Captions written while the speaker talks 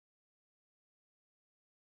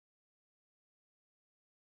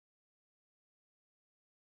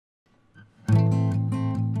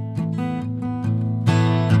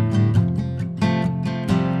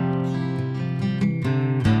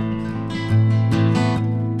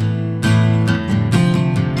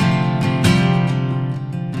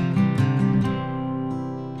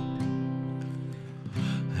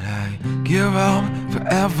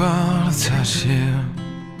ever to touch you,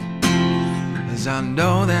 'cause I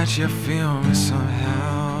know that you feel me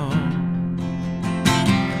somehow.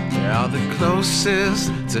 You're the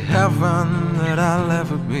closest to heaven that I'll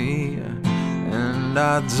ever be, and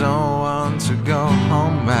I don't want to go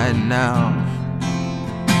home right now.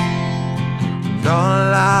 And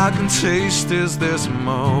all I can taste is this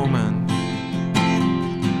moment,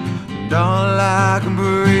 and all I can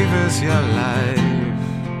breathe is your life.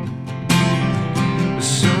 But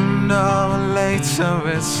sooner or later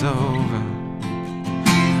it's over.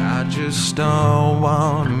 I just don't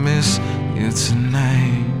want to miss you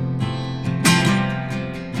tonight.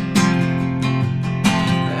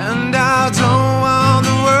 And I don't want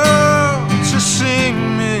the world to see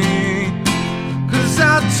me, 'cause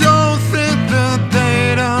I don't think that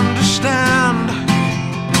they'd understand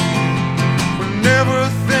when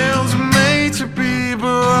everything's made to be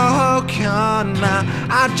broken.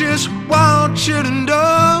 I just want you to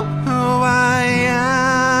know who I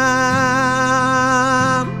am.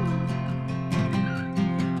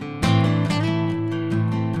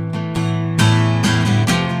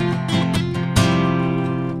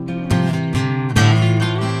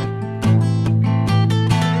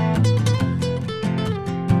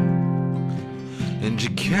 And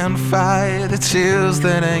you can't fight the tears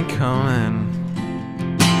that ain't coming,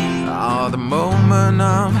 or the moment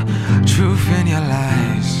of truth in your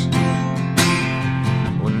lies,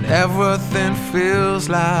 when everything feels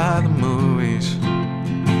like the movies.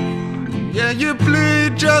 Yeah, you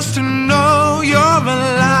bleed just to know you're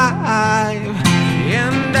alive.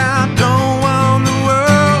 And I don't want the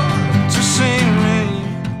world to see me,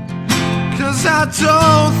 'cause I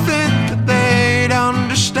don't think that they'd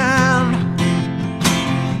understand.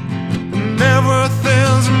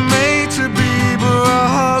 Everything's made to be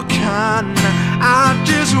broken. I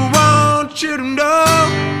just want you to know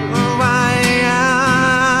who I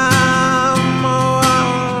am. Oh,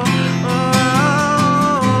 oh, oh.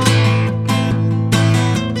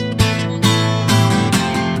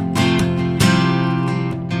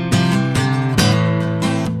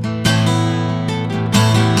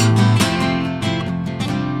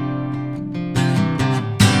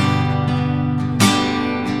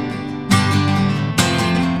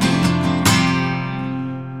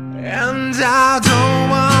 And I don't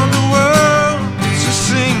want the world to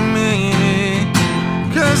see me,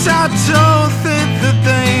 'cause I don't think that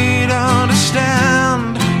they'd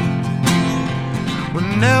understand when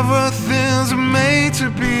everything's made to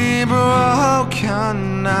be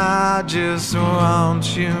broken. I just want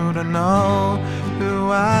you to know who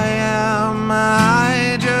I am.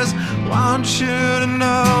 I just want you to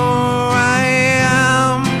know who I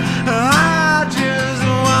am. I just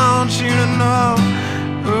want you to know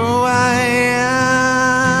who I am.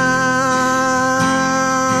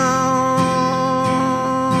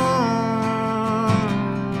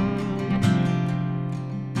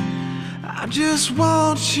 I just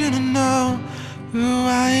want you to know who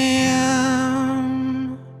I am.